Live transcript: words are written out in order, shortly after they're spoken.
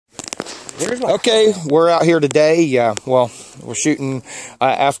Okay, we're out here today. Well, we're shooting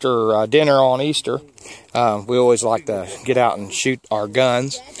after dinner on Easter. We always like to get out and shoot our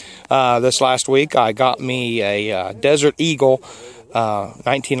guns. This last week, I got me a Desert Eagle,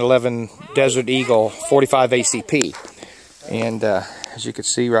 1911 Desert Eagle 45 ACP. And as you can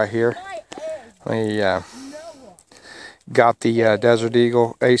see right here, we got the Desert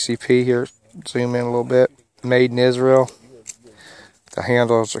Eagle ACP here. Zoom in a little bit. Made in Israel. The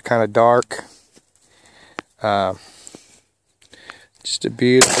handles are kind of dark. Just a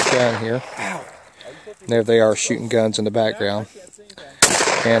beautiful gun here. There they are shooting guns in the background.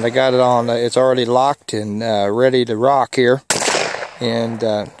 And I got it on, it's already locked and ready to rock here. And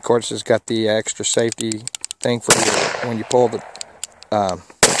of course it's got the extra safety thing for your, when you pull the,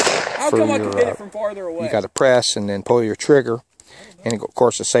 you got to press and then pull your trigger. And of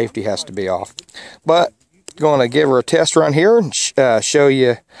course the safety has to be off. But going to give her a test run here and show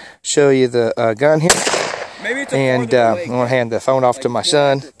you the gun here. And I'm going to hand the phone off to my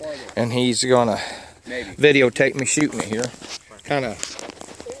son, and he's going to videotape me shooting it here. Kind of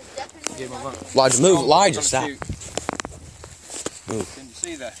give him a look. Elijah, move. Elijah, stop. Move. Can you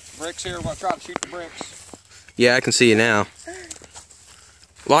see the bricks here? We're going to try to shoot the bricks. Yeah, I can see you now.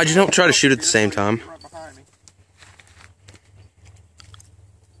 Elijah, don't try to shoot at the same time.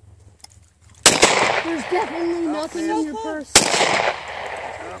 There's definitely nothing in your purse.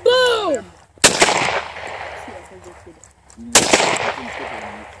 Boom!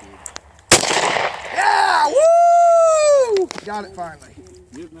 Yeah! Woo! Got it finally.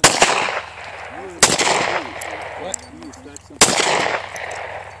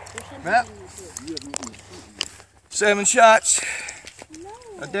 Well, 7 shots.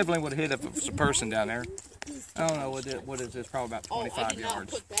 I definitely would have hit if it was a person down there. I don't know what is this, probably about 25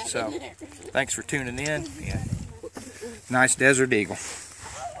 yards. So, thanks for tuning in. Yeah. Nice Desert Eagle.